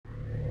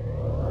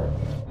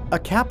A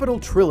Capitol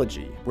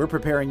trilogy. We're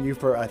preparing you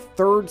for a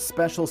third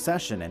special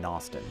session in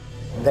Austin.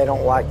 They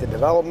don't like the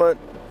development,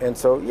 and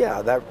so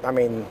yeah,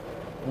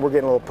 we're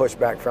getting a little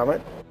pushback from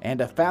it. And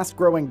a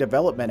fast-growing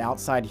development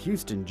outside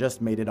Houston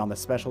just made it on the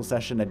special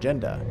session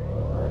agenda.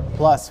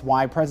 Plus,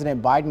 why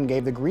President Biden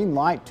gave the green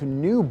light to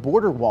new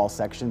border wall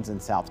sections in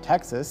South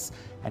Texas,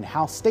 and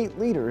how state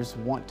leaders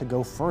want to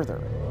go further.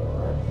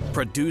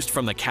 Produced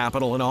from the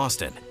Capitol in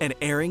Austin and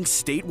airing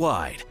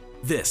statewide,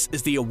 this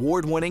is the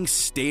award-winning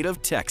State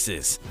of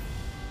Texas.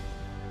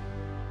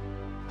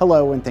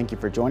 Hello, and thank you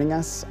for joining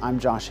us. I'm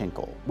Josh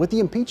Hinkle. With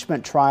the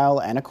impeachment trial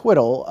and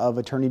acquittal of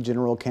Attorney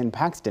General Ken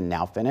Paxton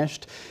now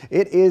finished,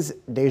 it is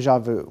deja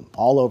vu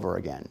all over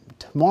again.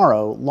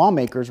 Tomorrow,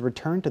 lawmakers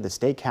return to the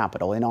state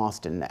capitol in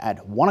Austin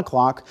at 1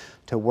 o'clock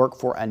to work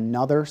for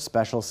another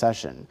special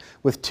session.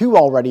 With two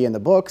already in the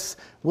books,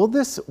 will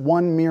this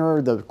one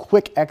mirror the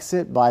quick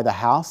exit by the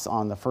House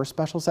on the first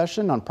special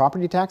session on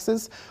property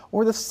taxes,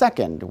 or the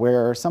second,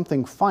 where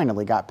something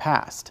finally got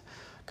passed?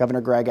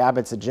 Governor Greg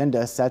Abbott's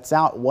agenda sets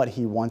out what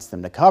he wants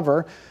them to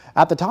cover.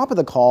 At the top of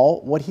the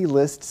call, what he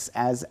lists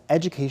as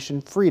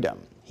education freedom.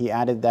 He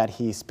added that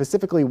he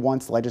specifically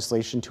wants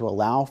legislation to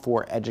allow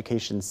for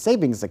education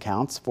savings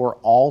accounts for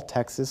all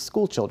Texas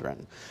school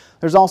children.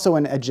 There's also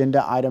an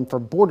agenda item for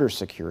border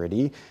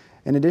security.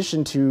 In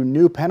addition to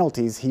new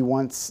penalties he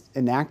wants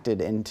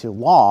enacted into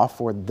law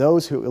for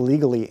those who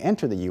illegally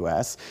enter the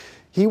U.S.,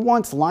 he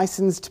wants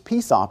licensed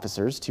peace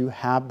officers to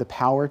have the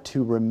power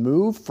to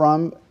remove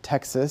from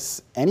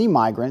Texas any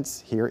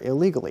migrants here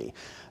illegally.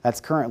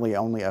 That's currently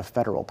only a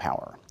federal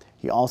power.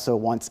 He also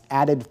wants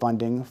added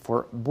funding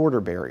for border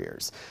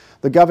barriers.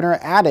 The governor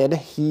added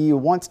he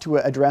wants to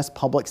address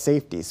public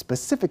safety,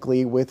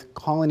 specifically with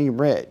Colony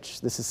Ridge.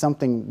 This is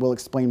something we'll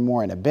explain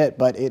more in a bit,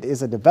 but it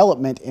is a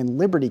development in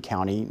Liberty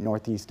County,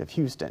 northeast of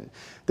Houston.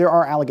 There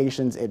are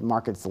allegations it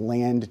markets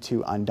land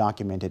to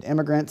undocumented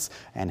immigrants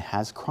and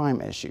has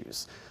crime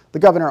issues. The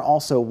governor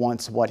also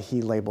wants what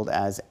he labeled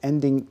as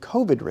ending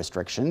COVID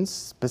restrictions.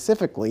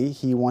 Specifically,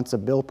 he wants a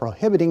bill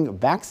prohibiting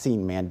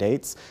vaccine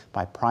mandates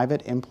by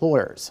private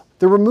employers.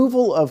 The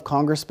removal of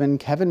Congressman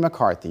Kevin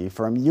McCarthy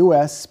from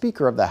U.S.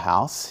 Speaker of the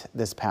House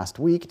this past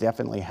week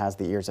definitely has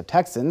the ears of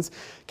Texans.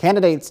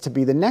 Candidates to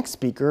be the next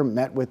speaker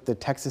met with the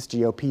Texas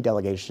GOP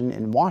delegation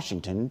in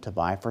Washington to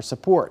vie for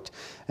support.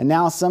 And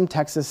now some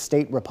Texas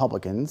state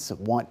Republicans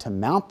want to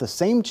mount the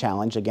same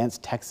challenge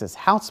against Texas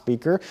House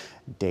Speaker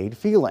Dade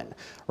Phelan.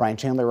 Ryan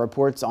Chandler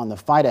reports on the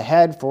fight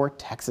ahead for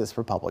Texas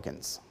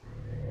Republicans.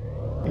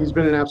 He's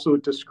been an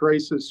absolute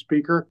disgrace as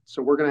Speaker,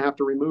 so we're going to have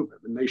to remove him,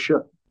 and they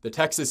should. The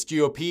Texas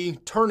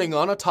GOP turning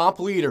on a top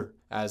leader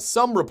as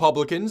some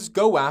Republicans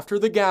go after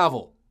the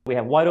gavel. We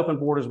have wide open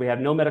borders, we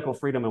have no medical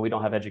freedom, and we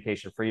don't have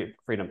education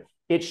freedom.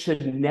 It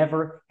should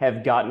never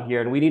have gotten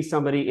here, and we need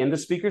somebody in the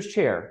Speaker's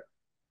chair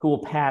who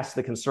will pass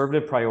the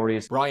conservative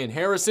priorities. Brian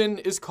Harrison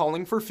is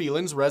calling for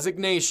Phelan's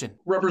resignation.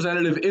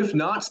 Representative, if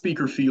not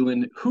Speaker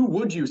Phelan, who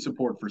would you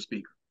support for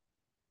Speaker?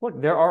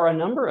 Look, there are a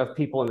number of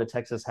people in the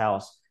Texas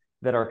House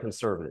that are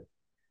conservative.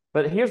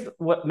 But here's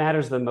what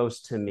matters the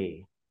most to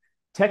me.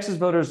 Texas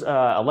voters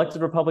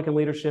elected Republican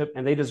leadership,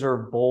 and they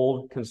deserve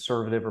bold,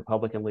 conservative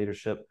Republican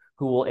leadership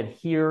who will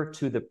adhere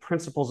to the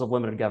principles of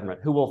limited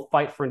government, who will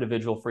fight for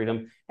individual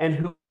freedom, and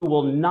who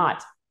will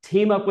not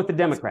team up with the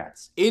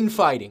Democrats.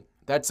 Infighting.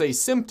 That's a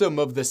symptom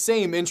of the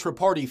same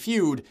intra-party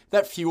feud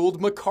that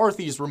fueled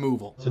McCarthy's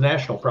removal. It's a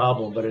national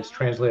problem, but it's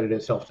translated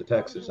itself to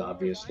Texas,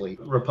 obviously.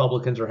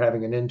 Republicans are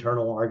having an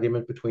internal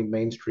argument between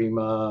mainstream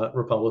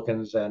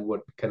Republicans and what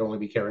can only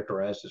be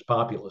characterized as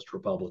populist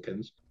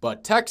Republicans.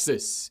 But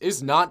Texas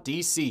is not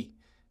D.C.,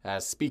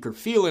 as Speaker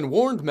Phelan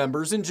warned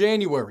members in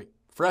January,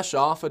 fresh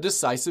off a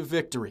decisive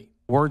victory.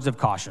 Words of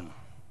caution.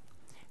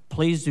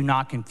 Please do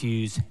not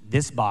confuse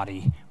this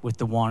body with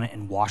the one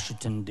in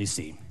Washington,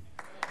 D.C.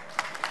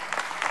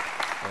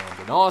 And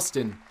in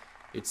Austin,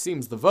 it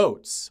seems the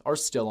votes are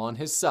still on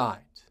his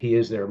side. He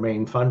is their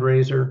main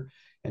fundraiser,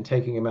 and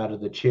taking him out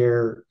of the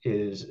chair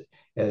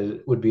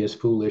would be as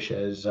foolish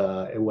as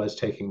it was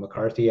taking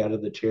McCarthy out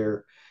of the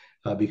chair,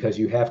 because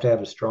you have to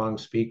have a strong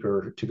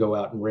speaker to go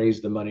out and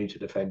raise the money to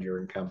defend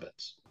your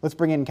incumbents. Let's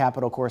bring in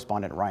Capitol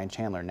correspondent Ryan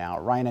Chandler now.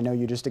 Ryan, I know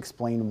you just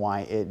explained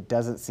why it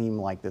doesn't seem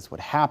like this would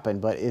happen,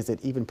 but is it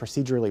even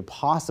procedurally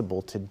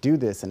possible to do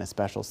this in a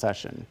special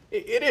session?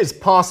 It is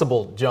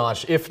possible,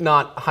 Josh, if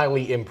not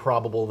highly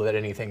improbable that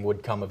anything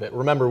would come of it.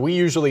 Remember, we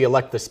usually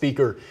elect the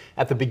speaker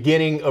at the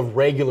beginning of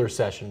regular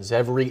sessions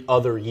every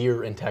other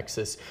year in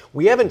Texas.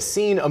 We haven't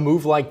seen a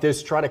move like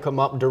this try to come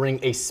up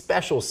during a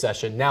special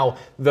session, now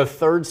the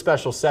third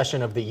special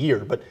session of the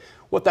year. But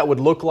what that would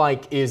look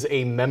like is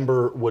a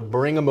member would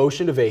bring a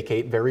motion to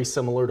vacate, very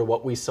similar to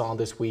what we saw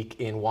this week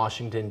in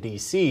Washington,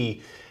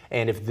 D.C.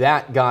 And if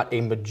that got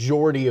a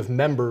majority of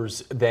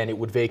members, then it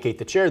would vacate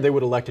the chair. They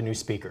would elect a new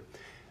speaker.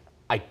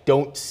 I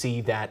don't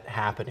see that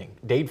happening.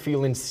 Dade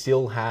Phelan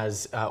still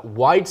has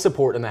wide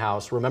support in the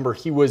House. Remember,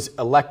 he was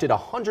elected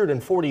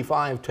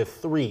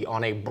 145-3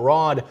 on a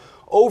broad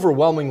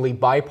overwhelmingly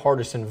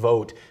bipartisan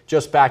vote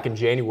just back in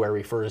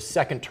January for his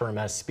second term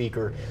as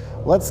Speaker.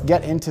 Let's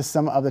get into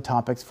some of the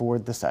topics for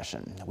the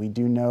session. We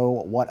do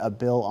know what a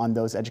bill on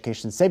those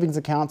education savings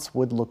accounts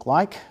would look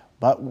like,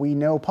 but we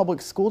know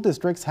public school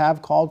districts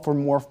have called for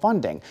more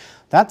funding.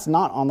 That's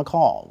not on the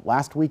call.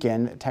 Last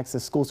weekend,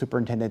 Texas school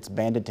superintendents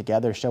banded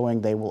together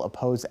showing they will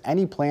oppose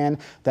any plan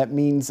that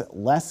means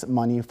less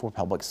money for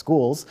public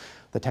schools.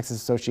 The Texas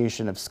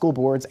Association of School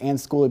Boards and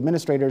School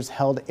Administrators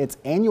held its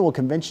annual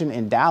convention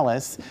in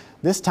Dallas.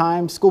 This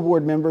time, school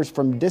board members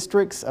from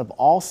districts of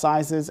all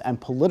sizes and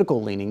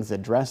political leanings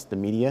addressed the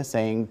media,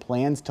 saying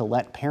plans to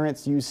let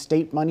parents use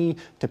state money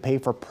to pay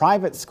for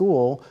private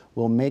school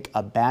will make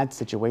a bad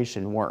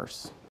situation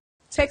worse.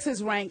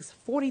 Texas ranks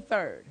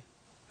 43rd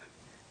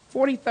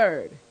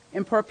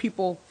in per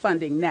pupil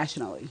funding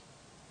nationally.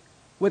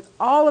 With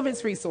all of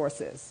its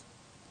resources,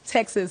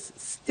 Texas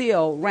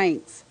still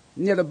ranks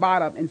near the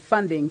bottom in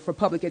funding for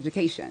public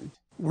education.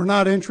 We're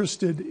not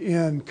interested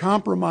in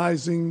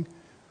compromising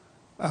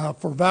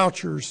for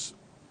vouchers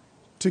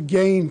to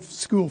gain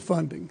school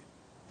funding.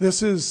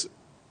 This is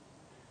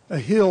a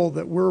hill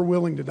that we're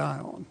willing to die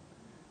on.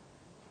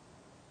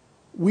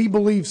 We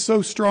believe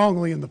so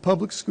strongly in the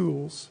public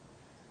schools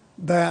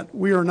that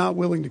we are not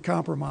willing to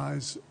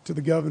compromise to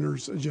the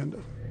governor's agenda.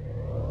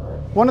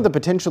 One of the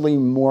potentially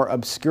more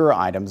obscure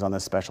items on the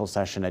special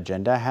session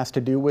agenda has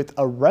to do with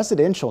a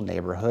residential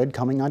neighborhood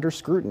coming under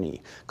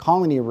scrutiny.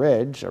 Colony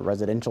Ridge, a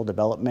residential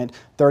development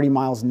 30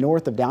 miles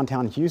north of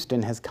downtown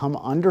Houston, has come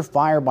under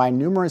fire by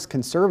numerous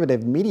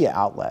conservative media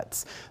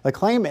outlets. The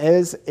claim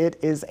is it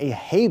is a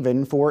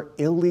haven for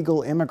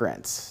illegal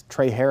immigrants.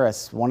 Trey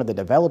Harris, one of the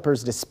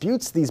developers,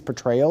 disputes these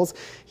portrayals.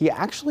 He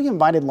actually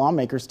invited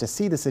lawmakers to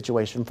see the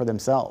situation for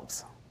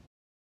themselves.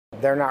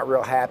 They're not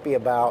real happy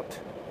about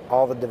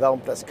all the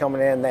development that's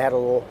coming in. They had a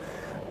little,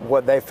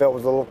 what they felt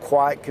was a little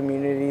quiet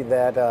community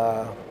that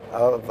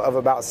of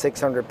about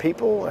 600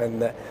 people,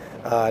 and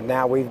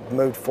now we've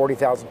moved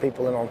 40,000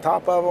 people in on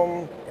top of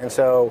them, and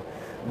so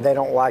they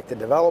don't like the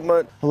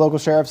development. The local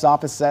sheriff's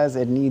office says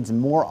it needs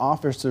more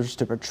officers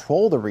to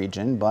patrol the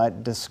region,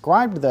 but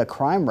described the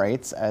crime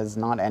rates as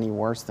not any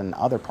worse than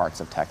other parts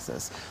of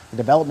Texas. The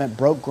development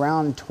broke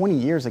ground 20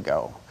 years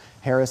ago.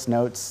 Harris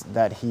notes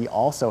that he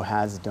also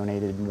has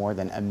donated more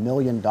than $1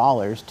 million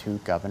to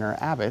Governor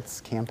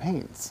Abbott's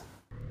campaigns.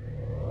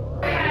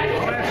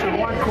 I'll answer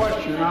one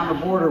question on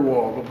the border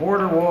wall. The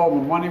border wall,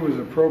 the money was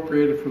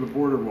appropriated for the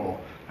border wall.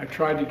 I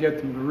tried to get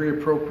them to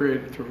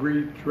reappropriate, to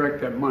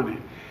redirect that money.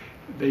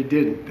 They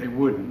didn't, they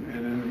wouldn't.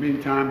 And in the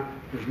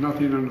meantime, there's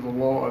nothing under the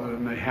law other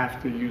than they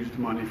have to use the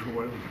money for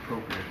what it was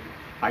appropriated.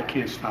 I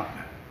can't stop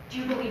that. Do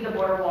you believe the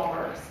border wall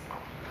works?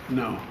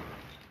 No.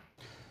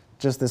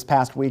 Just this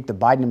past week, the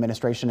Biden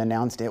administration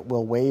announced it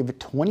will waive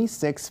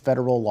 26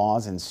 federal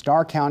laws in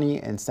Starr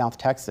County in South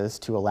Texas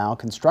to allow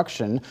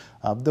construction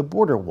of the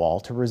border wall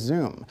to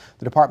resume.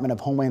 The Department of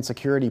Homeland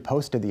Security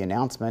posted the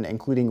announcement,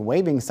 including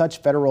waiving such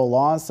federal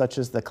laws such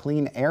as the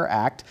Clean Air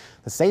Act,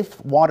 the Safe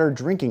Water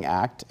Drinking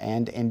Act,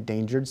 and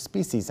Endangered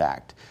Species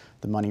Act.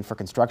 The money for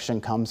construction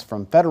comes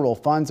from federal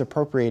funds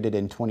appropriated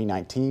in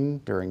 2019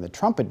 during the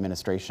Trump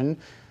administration.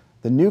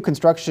 The new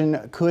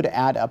construction could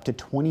add up to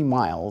 20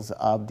 miles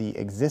of the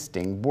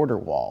existing border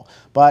wall.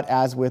 But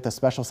as with a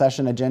special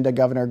session agenda,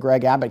 Governor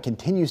Greg Abbott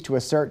continues to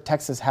assert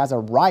Texas has a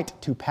right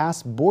to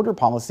pass border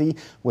policy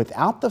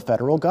without the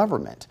federal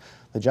government.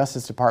 The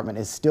Justice Department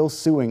is still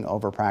suing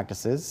over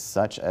practices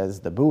such as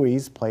the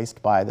buoys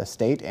placed by the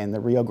state in the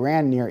Rio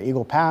Grande near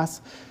Eagle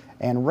Pass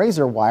and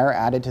razor wire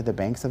added to the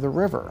banks of the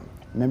river.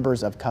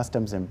 Members of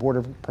Customs and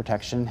Border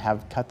Protection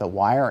have cut the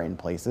wire in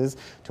places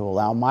to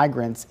allow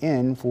migrants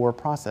in for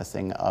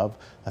processing of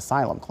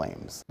asylum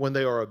claims. When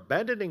they are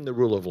abandoning the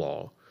rule of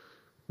law,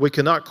 we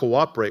cannot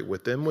cooperate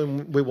with them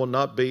when we will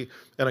not be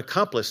an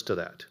accomplice to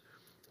that.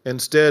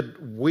 Instead,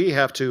 we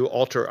have to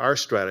alter our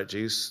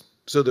strategies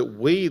so that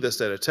we, the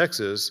state of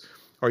Texas,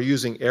 are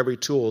using every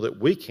tool that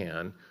we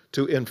can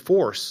to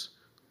enforce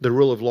the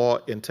rule of law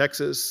in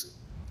Texas.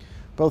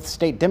 Both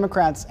state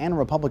Democrats and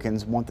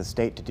Republicans want the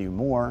state to do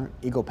more.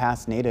 Eagle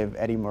Pass native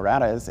Eddie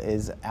Morales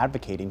is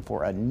advocating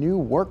for a new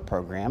work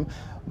program.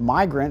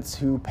 Migrants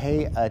who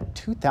pay a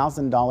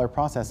 $2,000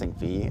 processing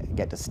fee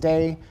get to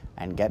stay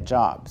and get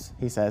jobs.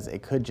 He says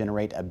it could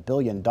generate $1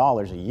 billion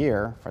a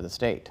year for the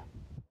state.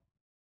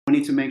 We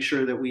need to make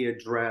sure that we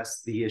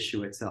address the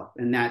issue itself,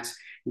 and that's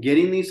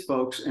getting these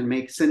folks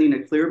and sending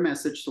a clear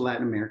message to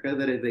Latin America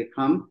that if they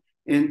come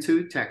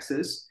into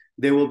Texas,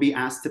 they will be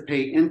asked to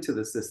pay into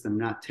the system,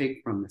 not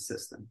take from the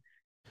system.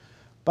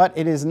 But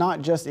it is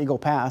not just Eagle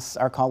Pass.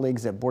 Our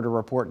colleagues at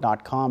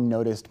BorderReport.com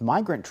noticed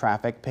migrant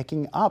traffic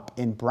picking up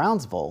in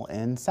Brownsville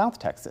in South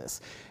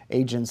Texas.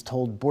 Agents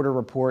told Border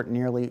Report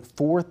nearly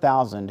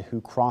 4,000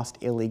 who crossed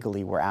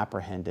illegally were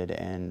apprehended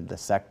in the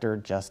sector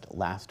just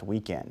last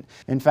weekend.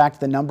 In fact,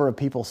 the number of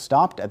people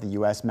stopped at the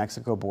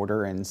U.S.-Mexico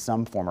border in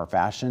some form or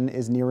fashion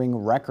is nearing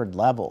record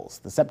levels.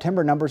 The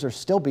September numbers are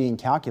still being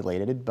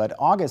calculated, but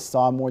August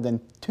saw more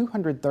than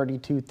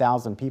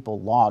 232,000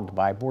 people logged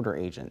by border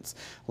agents.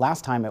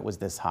 Last time it was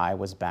the this high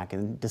was back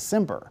in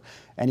December.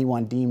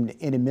 Anyone deemed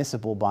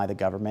inadmissible by the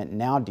government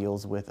now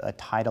deals with a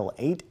Title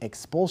VIII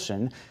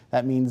expulsion.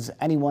 That means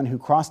anyone who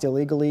crossed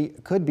illegally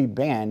could be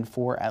banned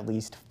for at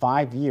least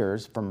 5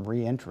 years from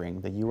re-entering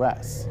the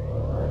U.S.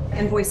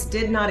 Invoice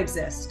did not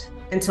exist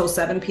until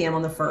 7 p.m.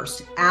 on the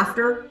 1st,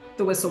 after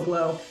the whistle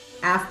blow,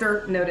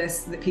 after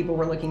notice that people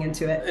were looking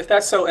into it. If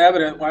that's so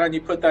evident, why don't you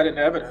put that in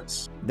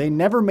evidence? They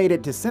never made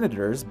it to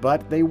senators,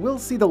 but they will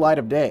see the light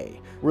of day.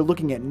 We're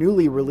looking at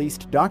newly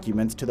released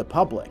documents to the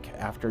public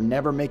after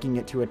never making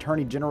it to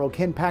Attorney General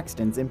Ken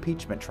Paxton's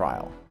impeachment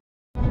trial.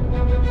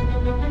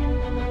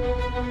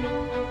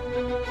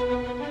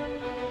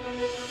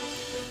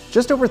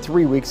 Just over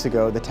 3 weeks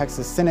ago, the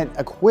Texas Senate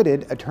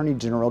acquitted Attorney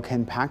General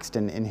Ken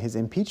Paxton in his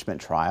impeachment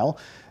trial.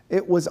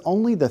 It was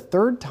only the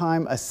third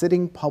time a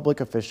sitting public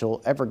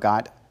official ever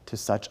got to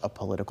such a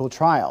political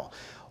trial.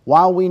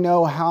 While we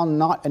know how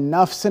not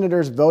enough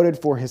senators voted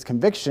for his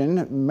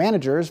conviction,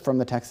 managers from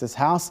the Texas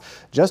House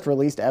just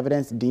released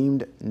evidence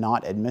deemed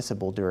not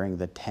admissible during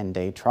the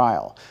 10-day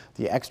trial.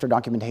 The extra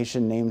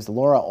documentation names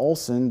Laura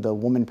Olson, the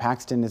woman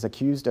Paxton is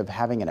accused of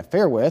having an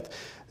affair with.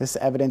 This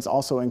evidence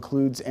also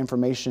includes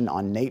information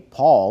on Nate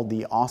Paul,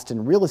 the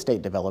Austin real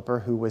estate developer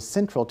who was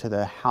central to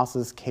the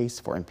House's case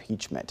for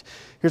impeachment.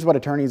 Here's what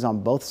attorneys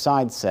on both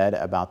sides said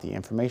about the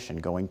information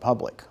going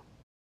public.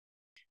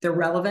 They're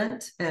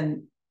relevant,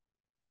 and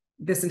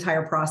this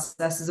entire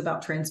process is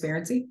about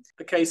transparency.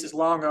 The case is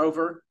long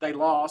over. They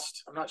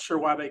lost. I'm not sure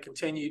why they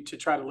continued to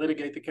try to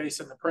litigate the case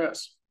in the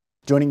press.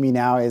 Joining me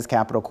now is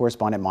Capitol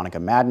correspondent Monica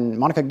Madden.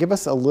 Monica, give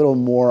us a little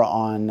more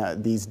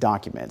on these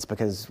documents,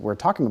 because we're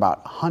talking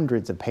about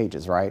hundreds of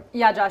pages, right?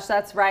 Yeah, Josh,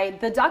 that's right.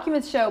 The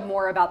documents show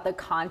more about the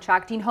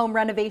contracting home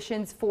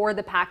renovations for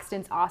the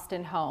Paxton's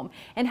Austin home.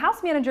 And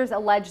House managers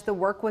allege the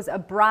work was a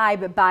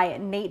bribe by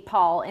Nate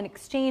Paul in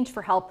exchange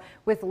for help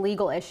with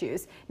legal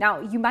issues. Now,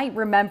 you might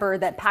remember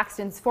that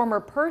Paxton's former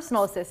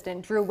personal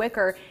assistant, Drew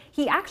Wicker,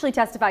 he actually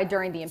testified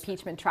during the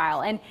impeachment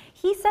trial, and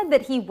he said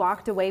that he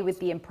walked away with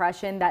the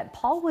impression that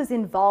Paul was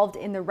involved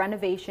in the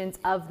renovations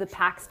of the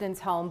Paxton's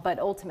home, but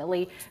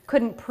ultimately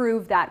couldn't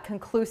prove that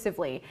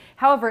conclusively.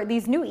 However,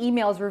 these new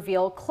emails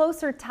reveal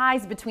closer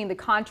ties between the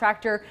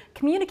contractor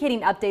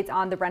communicating updates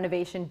on the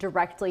renovation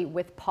directly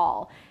with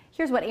Paul.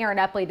 Here's what Aaron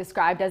Epley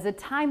described as a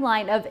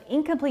timeline of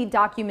incomplete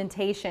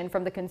documentation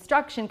from the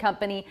construction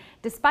company,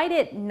 despite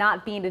it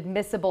not being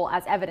admissible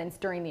as evidence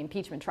during the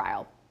impeachment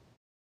trial.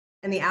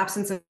 And the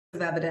absence of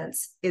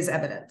evidence is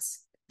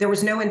evidence. There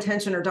was no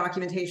intention or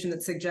documentation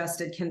that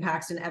suggested Ken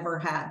Paxton ever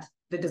had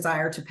the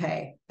desire to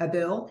pay a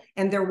bill,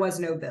 and there was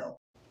no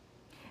bill.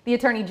 The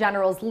Attorney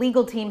General's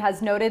legal team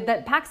has noted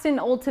that Paxton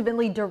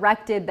ultimately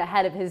directed the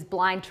head of his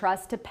blind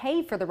trust to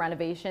pay for the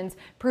renovations,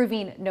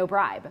 proving no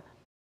bribe.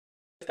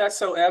 If that's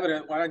so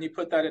evident, why don't you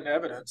put that in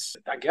evidence?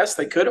 I guess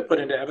they could have put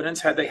into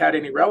evidence had they had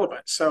any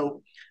relevance.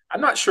 So I'm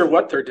not sure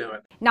what they're doing.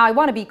 Now, I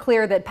want to be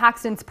clear that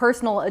Paxton's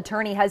personal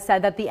attorney has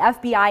said that the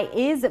FBI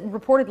is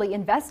reportedly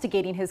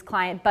investigating his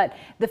client, but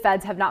the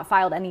feds have not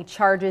filed any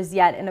charges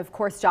yet. And of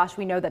course, Josh,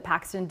 we know that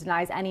Paxton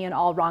denies any and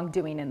all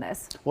wrongdoing in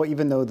this. Well,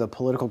 even though the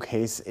political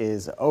case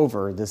is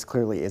over, this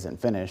clearly isn't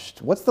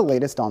finished. What's the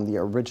latest on the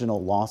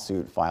original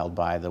lawsuit filed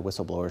by the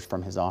whistleblowers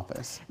from his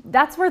office?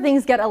 That's where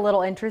things get a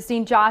little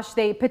interesting, Josh.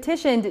 They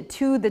petitioned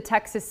to the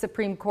Texas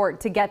Supreme Court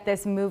to get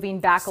this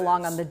moving back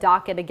along on the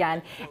docket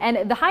again.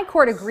 And the High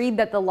Court agreed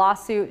that the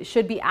lawsuit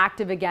should be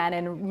active again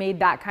and made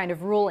that kind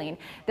of ruling.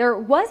 There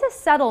was a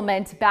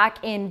settlement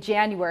back in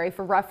January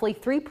for roughly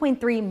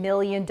 $3.3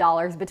 million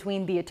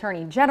between the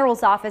Attorney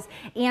General's office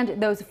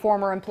and those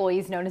former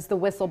employees known as the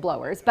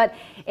whistleblowers. But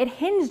it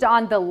hinged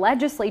on the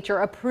legislature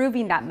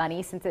approving that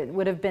money, since it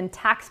would have been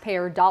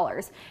taxpayer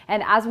dollars.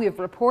 And as we have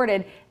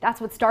reported,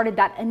 that's what started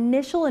that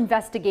initial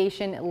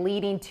investigation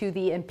leading to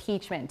the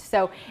impeachment.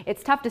 So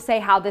it's tough to say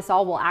how this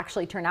all will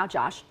actually turn out,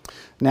 Josh.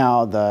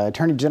 Now, the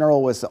Attorney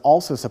General was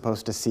also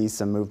supposed to see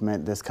some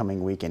movement this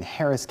coming week in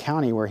Harris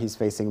County, where he's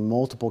facing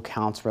multiple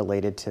counts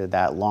related to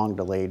that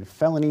long-delayed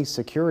felony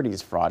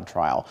securities fraud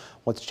trial.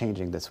 What's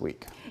changing this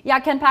week? Yeah,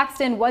 Ken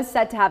Paxton was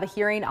set to have a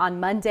hearing on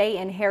Monday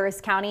in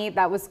Harris County.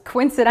 That was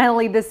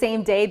coincidentally the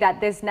same day that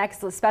this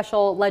next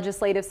special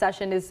legislative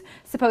session is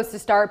supposed to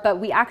start, but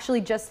we actually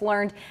just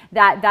learned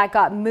that that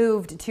got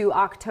moved to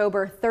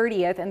October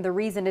 30th, and the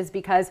reason is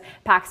because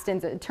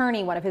Paxton's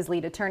attorney, one of his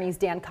lead attorneys,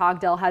 Dan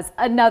Cogdell, has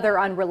another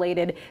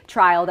unrelated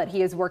trial that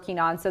he is working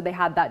on, so they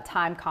had that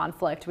time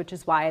conflict, which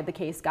is why the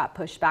case got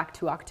pushed back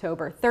to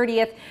October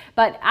 30th.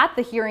 But at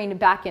the hearing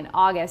back in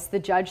August, the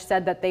judge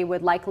said that they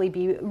would likely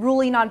be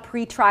ruling on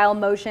pre-trial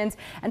motions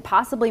and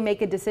possibly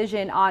make a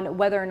decision on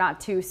whether or not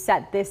to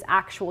set this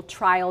actual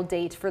trial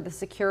date for the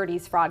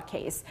securities fraud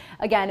case.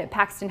 Again,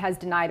 Paxton has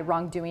denied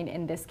wrongdoing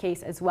in this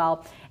case as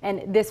well,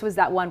 and this was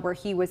that one where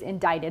he was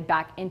indicted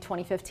back in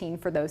 2015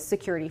 for those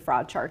security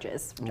fraud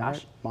charges. Josh. All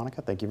right,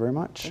 Monica, thank you very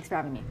much. Thanks for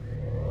having me.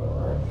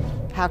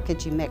 How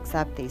could you mix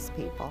up these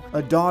people?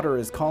 A daughter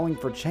is calling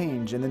for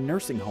change in the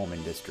nursing home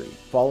industry,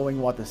 following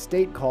what the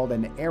state called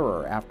an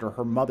error after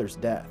her mother's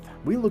death.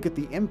 We look at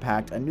the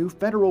impact a new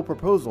federal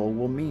proposal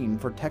will mean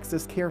for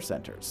Texas care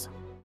centers.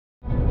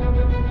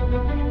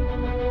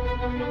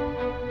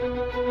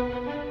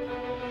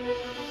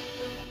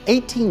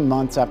 18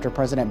 months after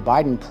President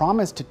Biden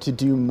promised to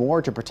do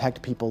more to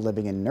protect people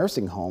living in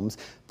nursing homes,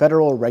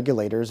 federal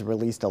regulators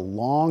released a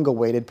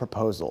long-awaited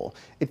proposal.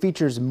 It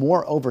features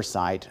more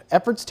oversight,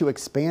 efforts to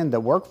expand the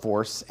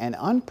workforce, and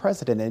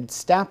unprecedented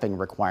staffing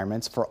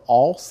requirements for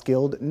all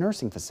skilled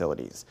nursing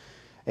facilities.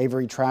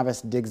 Avery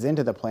Travis digs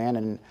into the plan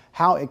and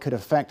how it could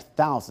affect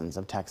thousands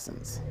of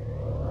Texans.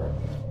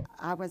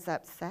 I was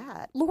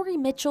upset. Lori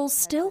Mitchell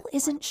still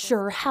isn't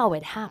sure how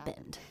it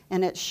happened.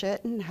 And it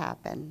shouldn't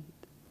happen.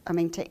 I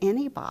mean, to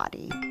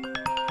anybody.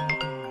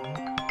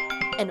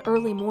 An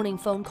early morning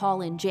phone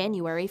call in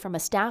January from a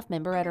staff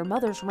member at her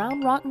mother's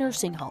Round Rock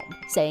nursing home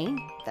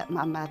saying that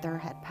my mother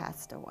had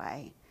passed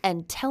away.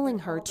 And telling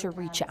her to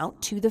reach out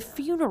to the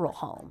funeral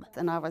home.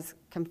 And I was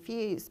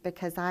confused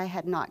because I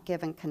had not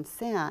given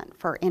consent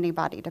for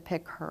anybody to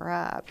pick her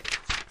up.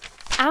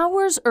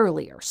 Hours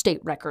earlier,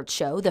 state records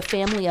show the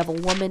family of a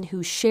woman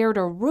who shared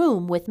a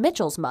room with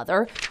Mitchell's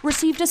mother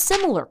received a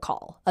similar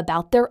call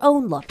about their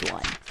own loved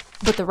one.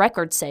 But the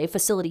records say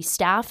facility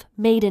staff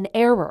made an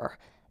error.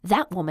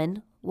 That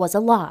woman was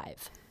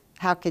alive.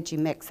 How could you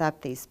mix up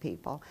these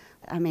people?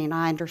 I mean,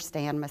 I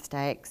understand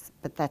mistakes,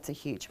 but that's a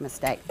huge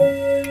mistake.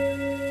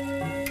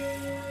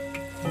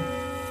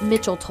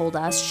 Mitchell told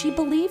us she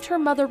believed her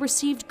mother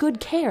received good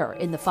care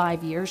in the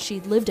 5 years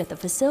she'd lived at the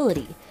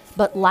facility.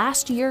 But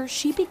last year,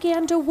 she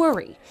began to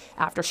worry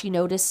after she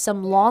noticed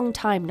some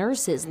longtime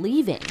nurses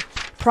leaving,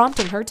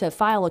 prompting her to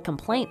file a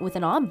complaint with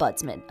an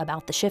ombudsman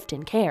about the shift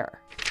in care.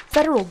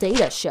 Federal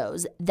data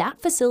shows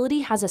that facility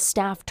has a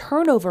staff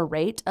turnover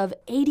rate of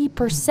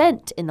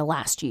 80% in the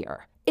last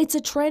year. It's a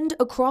trend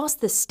across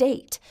the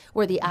state,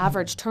 where the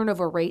average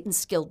turnover rate in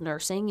skilled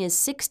nursing is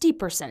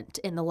 60%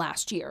 in the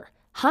last year,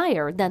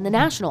 higher than the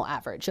national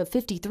average of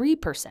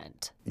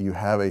 53%. You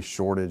have a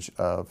shortage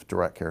of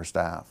direct care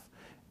staff,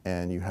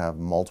 and you have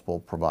multiple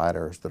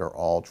providers that are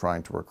all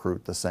trying to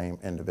recruit the same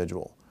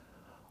individual.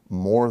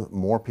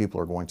 More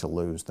people are going to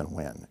lose than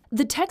win.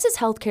 The Texas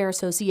Healthcare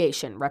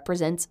Association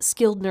represents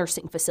skilled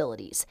nursing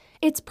facilities.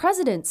 Its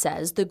president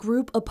says the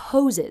group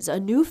opposes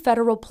a new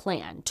federal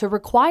plan to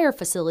require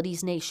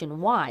facilities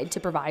nationwide to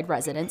provide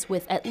residents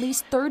with at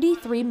least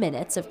 33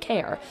 minutes of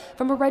care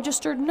from a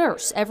registered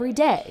nurse every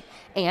day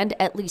and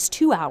at least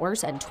 2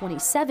 hours and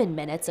 27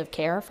 minutes of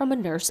care from a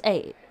nurse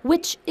aide,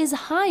 which is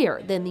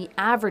higher than the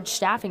average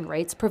staffing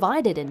rates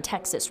provided in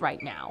Texas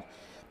right now.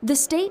 The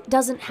state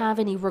doesn't have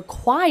any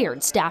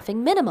required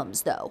staffing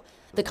minimums, though,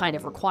 the kind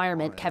of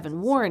requirement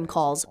Kevin Warren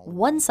calls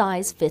one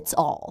size fits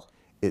all.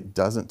 It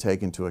doesn't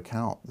take into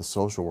account the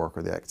social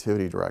worker, the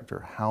activity director,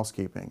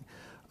 housekeeping,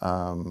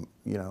 the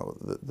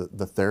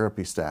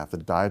therapy staff, the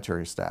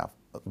dietary staff,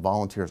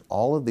 volunteers,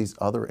 all of these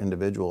other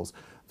individuals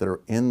that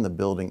are in the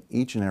building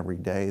each and every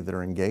day that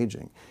are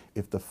engaging.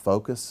 If the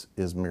focus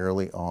is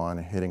merely on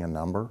hitting a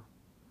number,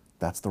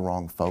 that's the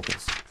wrong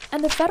focus.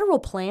 And the federal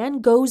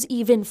plan goes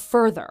even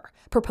further,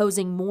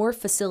 proposing more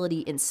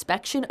facility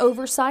inspection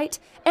oversight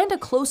and a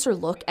closer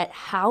look at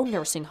how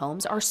nursing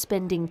homes are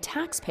spending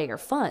taxpayer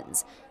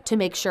funds to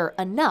make sure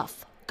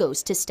enough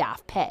goes to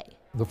staff pay.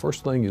 The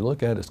first thing you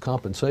look at is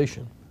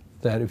compensation,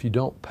 that if you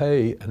don't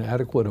pay an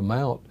adequate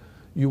amount,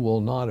 you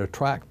will not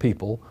attract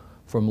people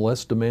from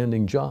less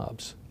demanding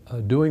jobs.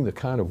 Doing the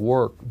kind of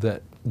work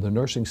that the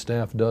nursing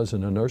staff does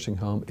in a nursing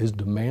home is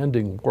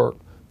demanding work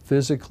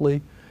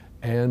physically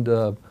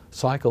and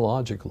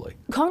psychologically.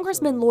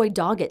 Congressman Lloyd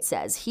Doggett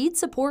says he'd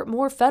support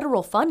more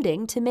federal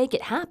funding to make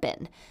it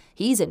happen.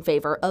 He's in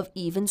favor of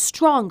even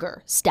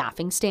stronger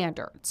staffing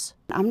standards.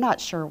 I'm not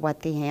sure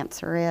what the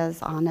answer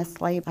is,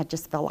 honestly. I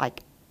just feel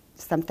like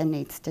something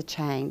needs to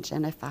change,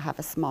 and if I have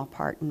a small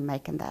part in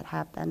making that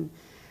happen,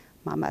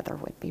 my mother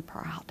would be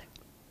proud.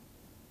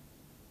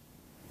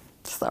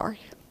 Sorry.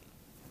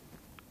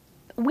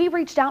 We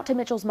reached out to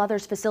Mitchell's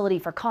mother's facility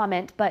for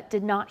comment, but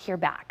did not hear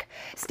back.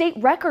 State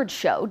records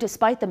show,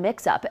 despite the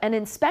mix-up, an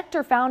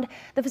inspector found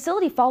the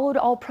facility followed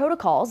all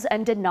protocols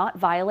and did not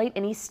violate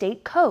any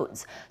state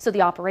codes, so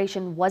the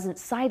operation wasn't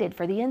cited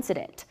for the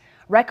incident.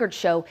 Records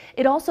show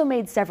it also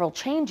made several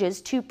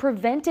changes to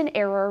prevent an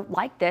error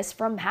like this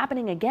from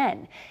happening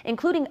again,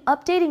 including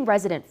updating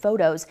resident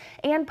photos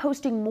and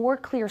posting more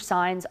clear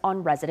signs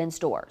on residents'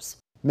 doors.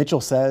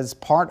 Mitchell says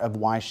part of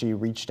why she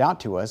reached out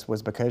to us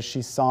was because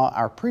she saw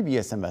our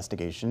previous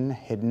investigation,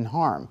 Hidden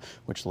Harm,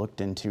 which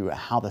looked into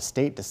how the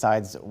state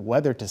decides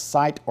whether to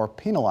cite or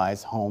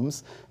penalize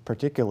homes,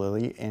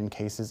 particularly in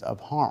cases of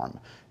harm.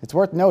 It's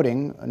worth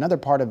noting another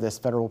part of this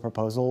federal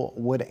proposal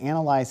would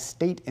analyze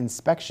state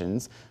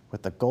inspections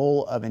with the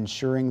goal of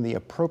ensuring the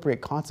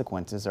appropriate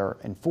consequences are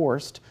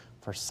enforced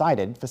for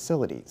cited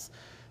facilities.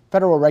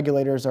 Federal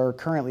regulators are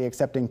currently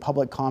accepting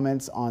public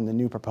comments on the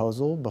new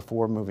proposal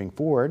before moving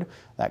forward.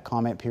 That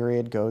comment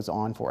period goes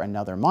on for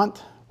another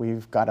month.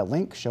 We've got a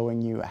link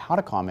showing you how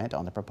to comment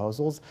on the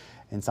proposals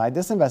inside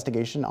this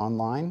investigation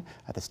online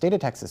at the State of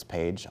Texas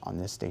page on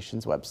this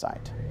station's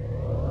website.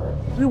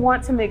 We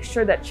want to make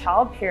sure that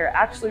child care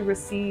actually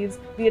receives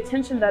the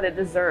attention that it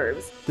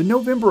deserves. The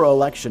November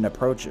election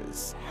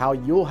approaches. How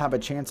you'll have a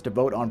chance to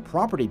vote on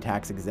property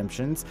tax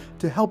exemptions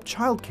to help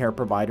child care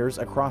providers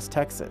across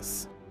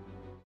Texas.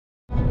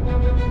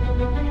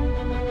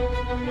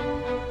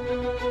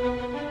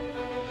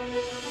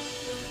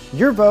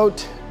 Your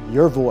vote,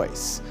 your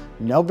voice.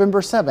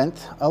 November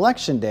 7th,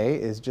 Election Day,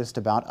 is just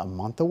about a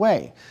month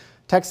away.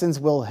 Texans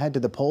will head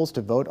to the polls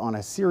to vote on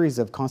a series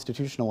of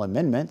constitutional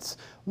amendments.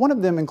 One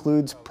of them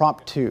includes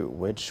Prop 2,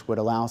 which would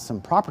allow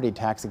some property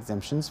tax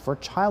exemptions for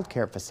child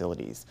care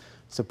facilities.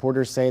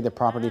 Supporters say the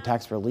property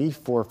tax relief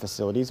for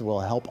facilities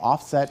will help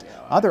offset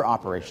other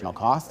operational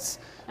costs,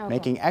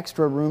 making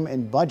extra room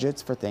in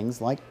budgets for things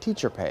like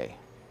teacher pay.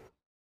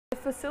 If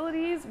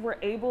facilities were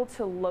able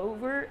to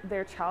lower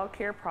their child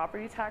care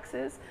property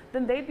taxes,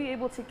 then they'd be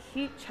able to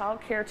keep child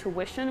care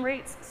tuition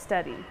rates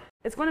steady.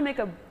 It's going to make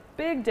a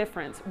big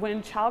difference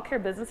when child care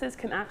businesses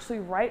can actually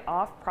write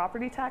off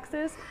property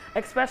taxes,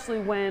 especially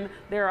when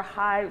there are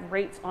high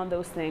rates on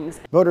those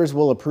things. Voters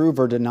will approve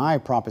or deny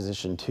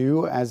Proposition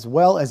 2, as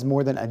well as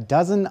more than a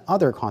dozen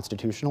other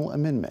constitutional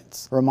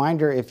amendments.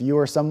 Reminder, if you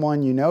or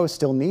someone you know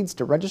still needs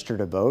to register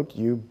to vote,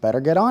 you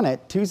better get on it.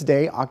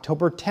 Tuesday,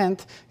 October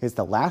 10th is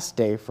the last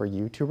day for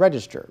you to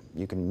register.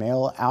 You can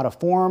mail out a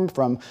form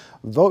from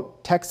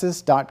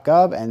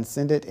votetexas.gov and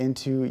send it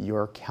into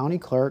your county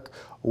clerk,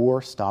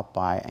 or stop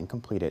by and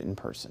complete it in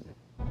person.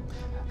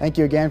 Thank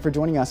you again for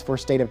joining us for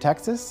State of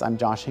Texas. I'm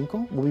Josh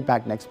Hinkle. We'll be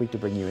back next week to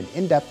bring you an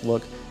in-depth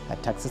look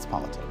at Texas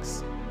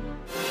politics.